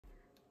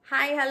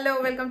Hi hello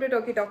welcome to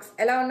టోకీ talks.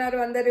 ఎలా ఉన్నారు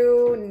అందరూ?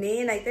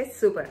 నేనైతే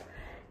సూపర్.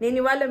 నేను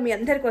ఇవాళ మీ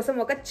అందరి కోసం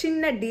ఒక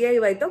చిన్న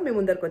డిఐవైతో మీ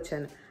ముందరికి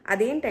వచ్చాను.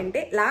 అదేంటంటే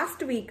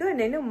లాస్ట్ వీక్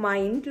నేను మా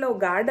ఇంట్లో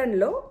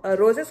గార్డెన్లో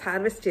రోజెస్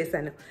హార్వెస్ట్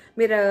చేశాను.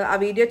 మీరు ఆ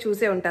వీడియో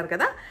చూసే ఉంటారు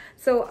కదా.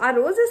 సో ఆ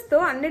రోజెస్తో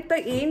అన్నిటితో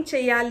ఏం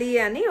చేయాలి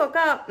అని ఒక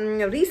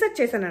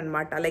రీసెర్చ్ చేశాను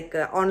అనమాట, లైక్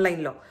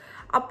ఆన్లైన్లో.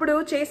 అప్పుడు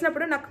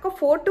చేసినప్పుడు నాకు ఒక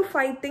 4 to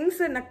 5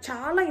 థింగ్స్ నాకు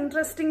చాలా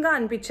ఇంట్రెస్టింగ్గా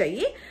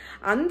అనిపించాయి.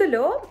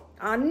 అందులో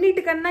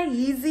అన్నిటికన్నా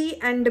ఈజీ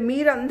అండ్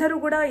మీరందరూ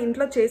కూడా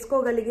ఇంట్లో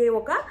చేసుకోగలిగే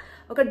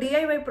ఒక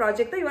డిఐవై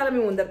ప్రాజెక్ట్ ఇవాళ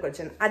మేము ముందరికి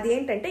వచ్చాను. అది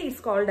ఏంటంటే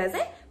ఇట్స్ కాల్డ్ యాజ్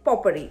ఏ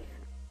పాపరీ.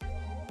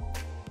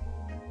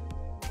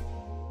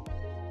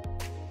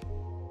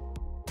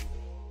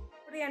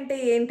 అంటే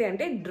ఏంటి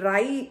అంటే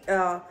డ్రై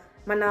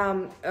మన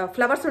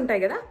ఫ్లవర్స్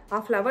ఉంటాయి కదా, ఆ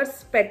ఫ్లవర్స్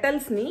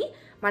పెటల్స్ని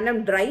మనం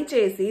డ్రై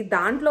చేసి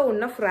దాంట్లో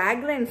ఉన్న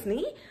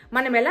ఫ్రాగ్రెన్స్ని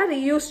మనం ఎలా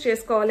రీయూజ్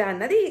చేసుకోవాలి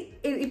అన్నది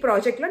ఈ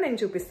ప్రాజెక్ట్లో నేను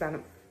చూపిస్తాను.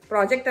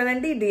 ప్రాజెక్ట్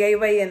అనండి,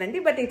 డిఐవై అనండి,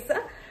 but it's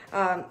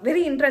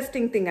very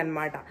interesting thing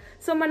అనమాట.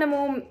 సో మనము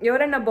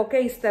ఎవరైనా బొకే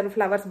ఇస్తారు,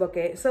 ఫ్లవర్స్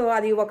బొకే. సో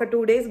అది ఒక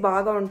 2 days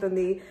బాగా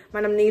ఉంటుంది.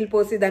 మనం నీళ్ళు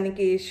పోసి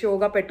దానికి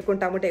షోగా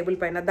పెట్టుకుంటాము టేబుల్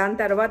పైన. దాని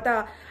తర్వాత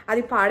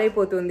అది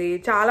పాడైపోతుంది,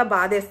 చాలా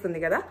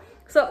బాధేస్తుంది కదా.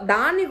 సో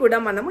దాన్ని కూడా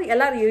మనము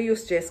ఎలా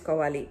రీయూజ్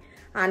చేసుకోవాలి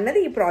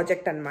అన్నది ఈ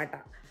ప్రాజెక్ట్ అనమాట.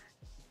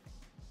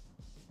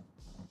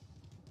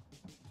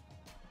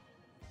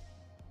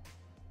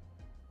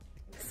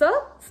 So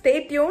stay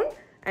tune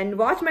and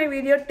watch my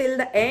video till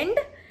the end.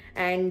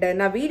 And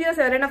na videos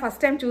evaraina first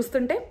time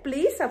chustunte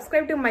please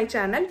subscribe to my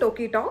channel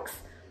Toki Talks,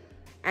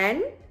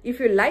 and if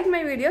you like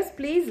my videos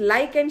please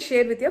like and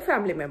share with your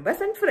family members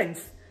and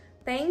friends.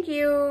 Thank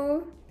you.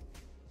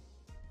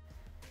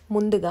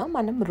 ముందుగా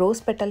మనం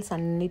rose petals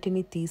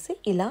అన్నిటిని తీసి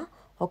ఇలా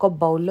ఒక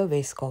బౌల్లో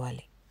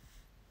వేసుకోవాలి.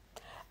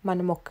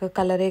 మనం ఒక్క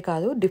కలరే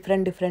కాదు,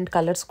 డిఫరెంట్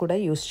కలర్స్ కూడా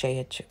యూస్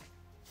చేయొచ్చు.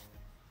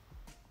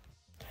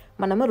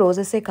 మనము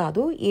రోజెసే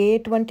కాదు,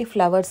 ఎటువంటి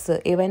ఫ్లవర్స్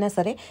ఏవైనా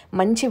సరే,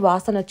 మంచి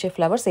వాసన వచ్చే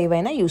ఫ్లవర్స్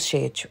ఏవైనా యూస్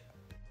చేయొచ్చు.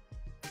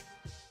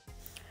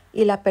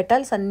 ఇలా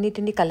పెటల్స్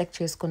అన్నిటిని కలెక్ట్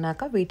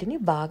చేసుకున్నాక వీటిని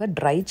బాగా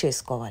డ్రై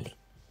చేసుకోవాలి.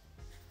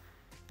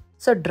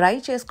 సో డ్రై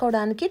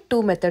చేసుకోవడానికి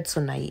 2 మెథడ్స్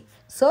ఉన్నాయి.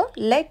 So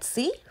let's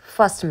see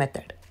first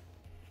method.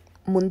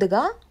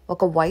 ముందుగా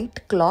ఒక వైట్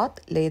క్లాత్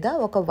లేదా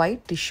ఒక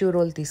వైట్ టిష్యూ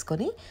రోల్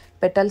తీసుకొని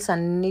పెటల్స్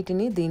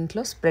అన్నిటినీ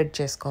దీంట్లో స్ప్రెడ్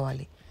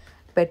చేసుకోవాలి.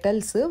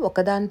 పెటల్స్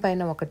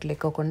ఒకదానిపైన ఒకటి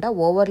లేకోకుండా,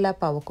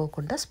 ఓవర్లాప్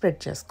అవ్వకోకుండా స్ప్రెడ్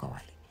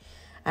చేసుకోవాలి.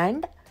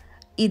 అండ్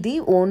ఇది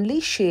ఓన్లీ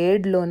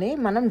షేడ్లోనే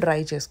మనం డ్రై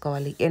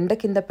చేసుకోవాలి. ఎండ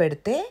కింద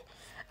పెడితే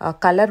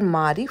కలర్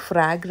మారి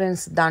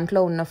ఫ్రాగ్రెన్స్,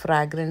 దాంట్లో ఉన్న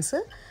ఫ్రాగ్రెన్స్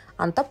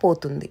అంతా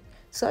పోతుంది.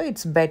 సో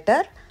ఇట్స్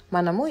బెటర్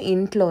మనము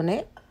ఇంట్లోనే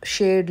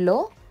షేడ్లో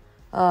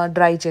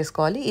డ్రై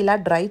చేసుకోవాలి. ఇలా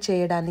డ్రై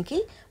చేయడానికి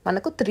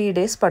మనకు 3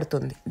 days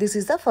పడుతుంది. This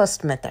is the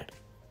first method.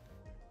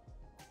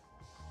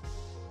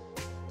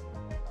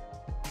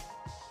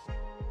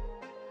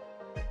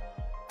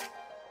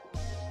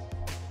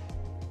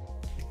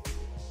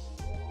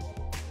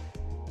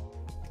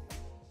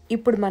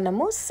 ఇప్పుడు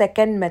మనము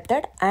second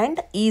method and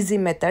easy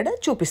method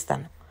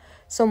చూపిస్తాను.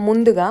 సో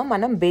ముందుగా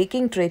మనం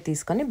బేకింగ్ ట్రే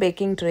తీసుకొని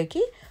బేకింగ్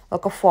ట్రేకి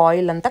ఒక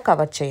ఫాయిల్ అంతా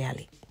కవర్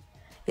చేయాలి.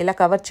 ఇలా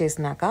కవర్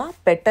చేసినాక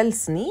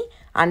పెటల్స్ని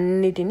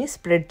అన్నిటినీ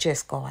స్ప్రెడ్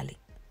చేసుకోవాలి.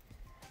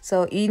 సో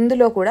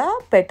ఇందులో కూడా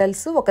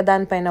పెటల్స్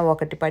ఒకదానిపైన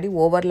ఒకటి పడి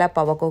ఓవర్లాప్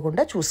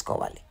అవ్వకోకుండా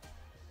చూసుకోవాలి.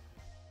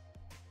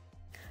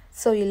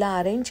 సో ఇలా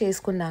అరేంజ్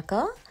చేసుకున్నాక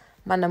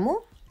మనము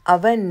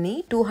అవెన్ని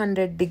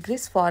 200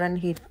 degrees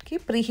Fahrenheitకి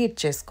ప్రీహీట్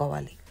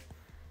చేసుకోవాలి.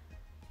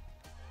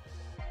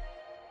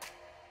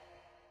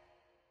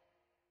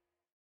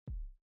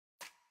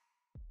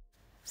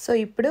 సో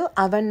ఇప్పుడు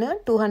అవెన్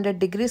 200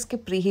 degreesకి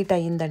ప్రీహీట్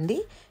అయ్యిందండి.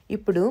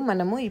 ఇప్పుడు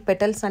మనము ఈ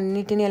పెటల్స్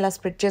అన్నిటిని ఎలా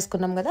స్ప్రెడ్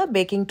చేసుకున్నాం కదా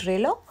బేకింగ్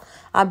ట్రేలో,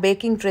 ఆ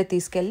బేకింగ్ ట్రే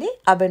తీసుకెళ్ళి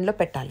అవెన్లో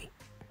పెట్టాలి.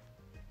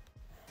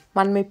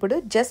 మనం ఇప్పుడు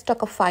జస్ట్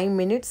ఒక 5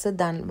 minutes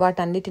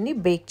వాటన్నిటిని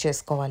బేక్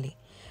చేసుకోవాలి.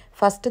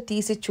 ఫస్ట్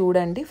తీసి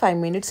చూడండి, 5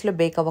 minutesలో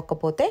బేక్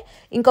అవ్వకపోతే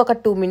ఇంకొక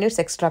 2 minutes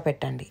ఎక్స్ట్రా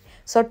పెట్టండి.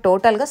 సో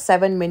టోటల్గా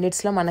 7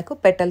 minutesలో మనకు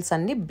పెటల్స్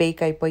అన్నీ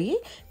బేక్ అయిపోయి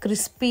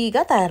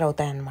క్రిస్పీగా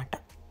తయారవుతాయి అన్నమాట.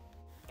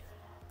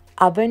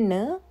 అవెన్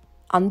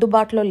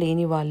అందుబాటులో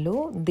లేని వాళ్ళు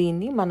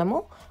దీన్ని మనము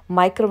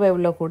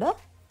మైక్రోవేవ్లో కూడా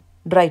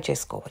డ్రై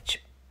చేసుకోవచ్చు.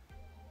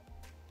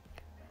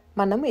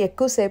 మనము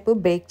ఎక్కువసేపు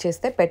బేక్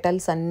చేస్తే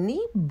పెటల్స్ అన్నీ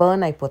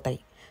బర్న్ అయిపోతాయి.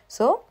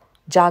 సో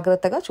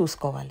జాగ్రత్తగా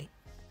చూసుకోవాలి.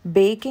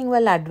 బేకింగ్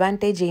వల్ల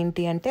అడ్వాంటేజ్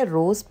ఏంటి అంటే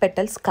రోజ్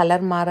పెటల్స్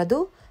కలర్ మారదు,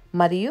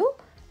 మరియు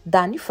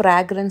దాని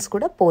ఫ్రాగ్రెన్స్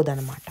కూడా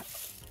పోదనమాట.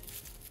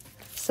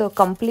 సో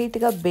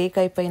కంప్లీట్గా బేక్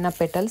అయిపోయిన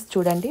పెటల్స్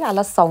చూడండి,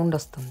 అలా సౌండ్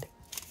వస్తుంది,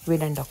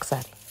 వినండి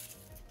ఒకసారి.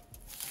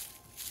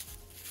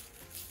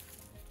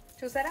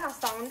 చూసారా ఆ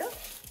సౌండ్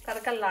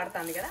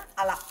కరకల్లాడుతుంది కదా,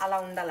 అలా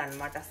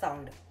ఉండాలన్నమాట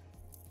సౌండ్.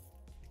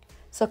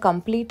 సో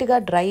కంప్లీట్గా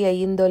డ్రై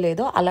అయ్యిందో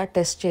లేదో అలా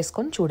టెస్ట్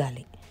చేసుకొని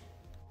చూడాలి.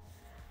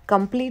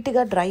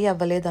 కంప్లీట్గా డ్రై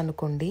అవ్వలేదు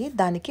అనుకోండి,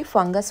 దానికి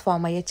ఫంగస్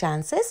ఫామ్ అయ్యే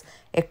ఛాన్సెస్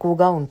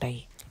ఎక్కువగా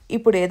ఉంటాయి.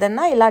 ఇప్పుడు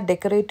ఏదన్నా ఇలా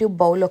డెకరేటివ్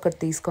బౌల్ ఒకటి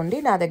తీసుకోండి.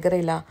 నా దగ్గర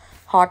ఇలా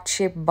హార్ట్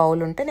షేప్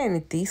బౌల్ ఉంటే నేను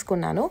ఇది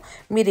తీసుకున్నాను.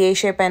 మీరు ఏ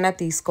షేప్ అయినా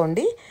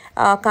తీసుకోండి,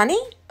 కానీ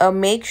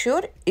make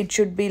sure it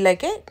should be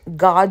like ఏ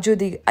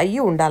గాజుది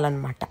అయ్యి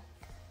ఉండాలన్నమాట.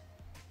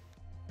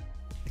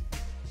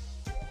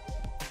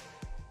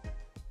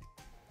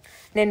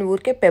 నేను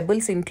ఊరికే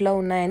పెబుల్స్ ఇంట్లో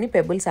ఉన్నాయని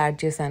పెబుల్స్ యాడ్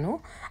చేశాను.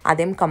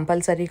 అదేం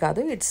కంపల్సరీ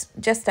కాదు, ఇట్స్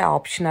జస్ట్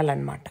ఆప్షనల్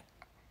అనమాట.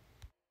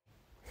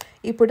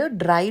 ఇప్పుడు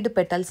డ్రైడ్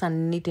పెటల్స్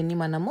అన్నిటిని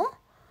మనము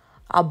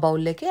ఆ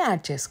బౌల్లోకి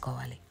యాడ్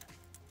చేసుకోవాలి.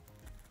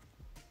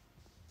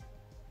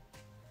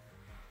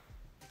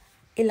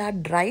 ఇలా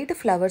డ్రైడ్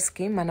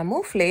ఫ్లవర్స్కి మనము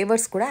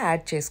ఫ్లేవర్స్ కూడా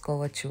యాడ్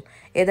చేసుకోవచ్చు.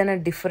 ఏదైనా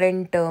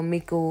డిఫరెంట్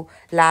మీకు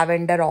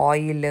lavender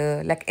oil,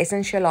 like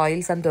essential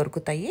oils అని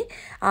దొరుకుతాయి.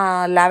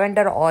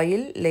 లావెండర్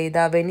ఆయిల్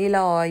లేదా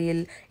వెనీలా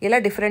ఆయిల్, ఇలా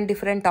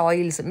డిఫరెంట్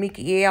ఆయిల్స్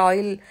మీకు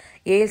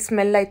ఏ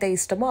స్మెల్ అయితే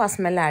ఇష్టమో ఆ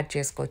స్మెల్ యాడ్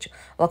చేసుకోవచ్చు.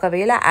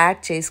 ఒకవేళ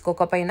యాడ్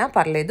చేసుకోకపోయినా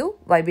పర్లేదు,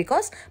 వై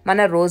బికాస్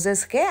మన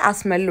రోజెస్కే ఆ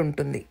స్మెల్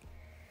ఉంటుంది.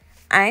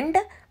 అండ్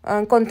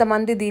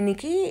కొంతమంది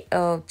దీనికి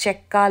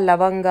చెక్క,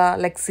 లవంగ,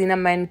 లైక్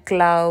సినమన్,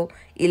 క్లవ్,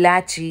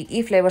 ఇలాచి ఈ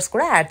ఫ్లేవర్స్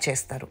కూడా యాడ్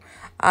చేస్తారు.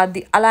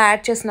 అది అలా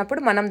యాడ్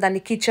చేసినప్పుడు మనం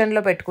దాన్ని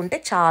కిచెన్లో పెట్టుకుంటే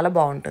చాలా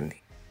బాగుంటుంది.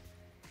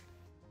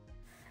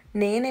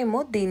 నేనేమో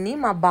దీన్ని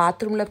మా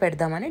బాత్రూంలో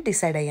పెడదామని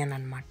డిసైడ్ అయ్యాను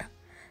అనమాట.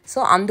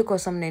 సో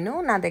అందుకోసం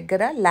నా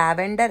దగ్గర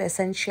లావెండర్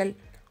ఎసెన్షియల్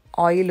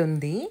ఆయిల్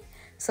ఉంది.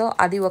 సో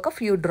అది ఒక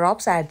ఫ్యూ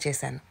డ్రాప్స్ యాడ్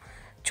చేశాను.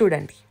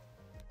 చూడండి.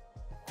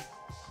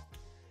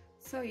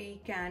 సో ఈ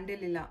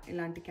క్యాండిల్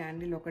ఇలాంటి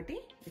క్యాండిల్ ఒకటి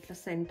ఇట్లా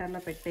సెంటర్లో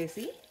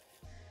పెట్టేసి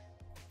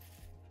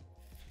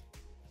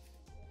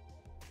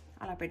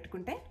అలా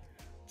పెట్టుకుంటే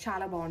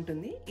చాలా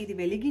బాగుంటుంది. ఇది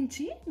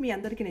వెలిగించి మీ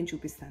అందరికీ నేను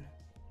చూపిస్తాను.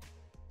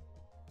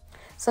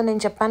 సో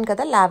నేను చెప్పాను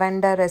కదా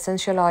లావెండర్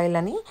ఎసెన్షియల్ ఆయిల్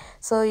అని.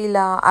 సో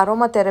ఇలా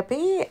అరోమా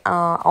థెరపీ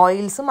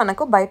ఆయిల్స్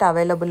మనకు బయట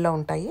అవైలబుల్లో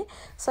ఉంటాయి.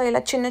 సో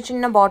ఇలా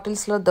చిన్న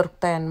బాటిల్స్లో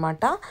దొరుకుతాయి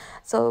అన్నమాట.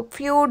 సో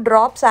ఫ్యూ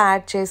డ్రాప్స్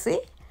యాడ్ చేసి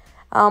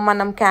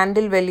మనం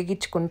క్యాండిల్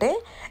వెలిగించుకుంటే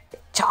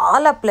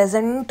చాలా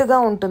ప్లెజెంట్గా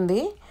ఉంటుంది.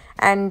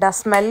 అండ్ ఆ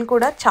స్మెల్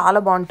కూడా చాలా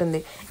బాగుంటుంది.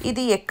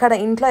 ఇది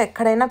ఇంట్లో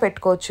ఎక్కడైనా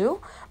పెట్టుకోవచ్చు.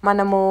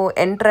 మనము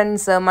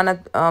మన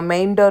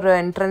మెయిన్ డోర్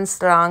ఎంట్రన్స్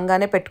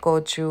రాగానే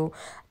పెట్టుకోవచ్చు.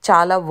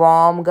 చాలా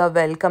వామ్గా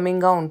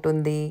వెల్కమింగ్గా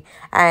ఉంటుంది.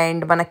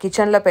 అండ్ మన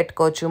కిచెన్లో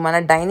పెట్టుకోవచ్చు, మన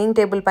డైనింగ్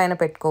టేబుల్ పైన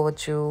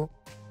పెట్టుకోవచ్చు.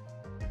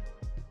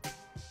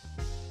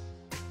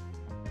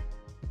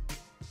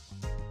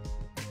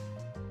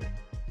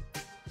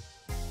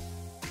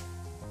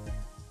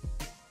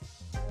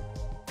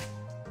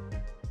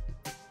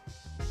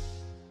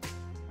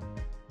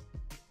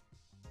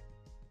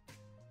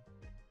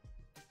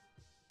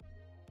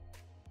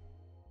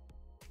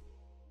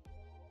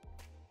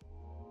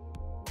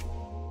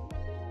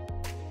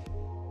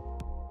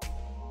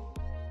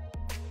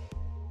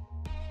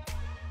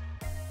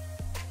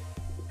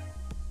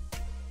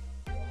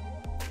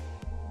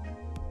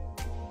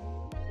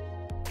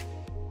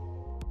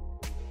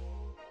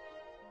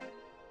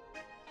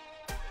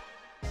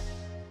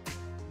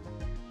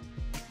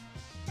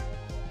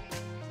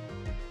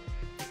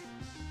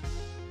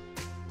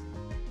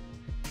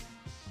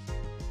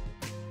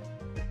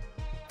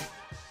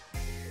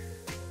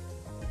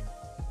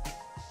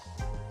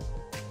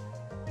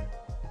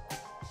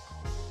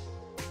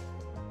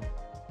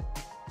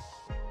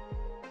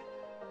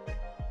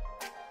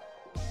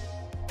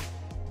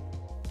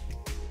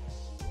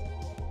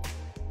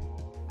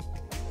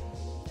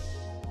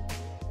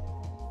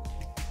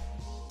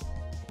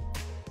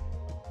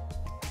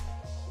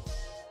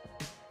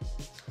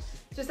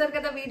 చూసారు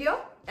కదా వీడియో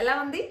ఎలా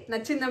ఉంది?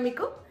 నచ్చిందా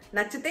మీకు?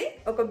 నచ్చితే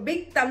ఒక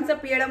బిగ్ థమ్స్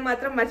అప్ ఇవ్వడం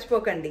మాత్రం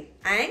మర్చిపోకండి.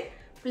 And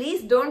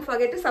please don't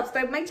forget to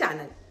subscribe my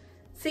channel.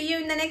 See you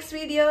in the next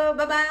video.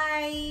 Bye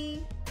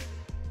bye.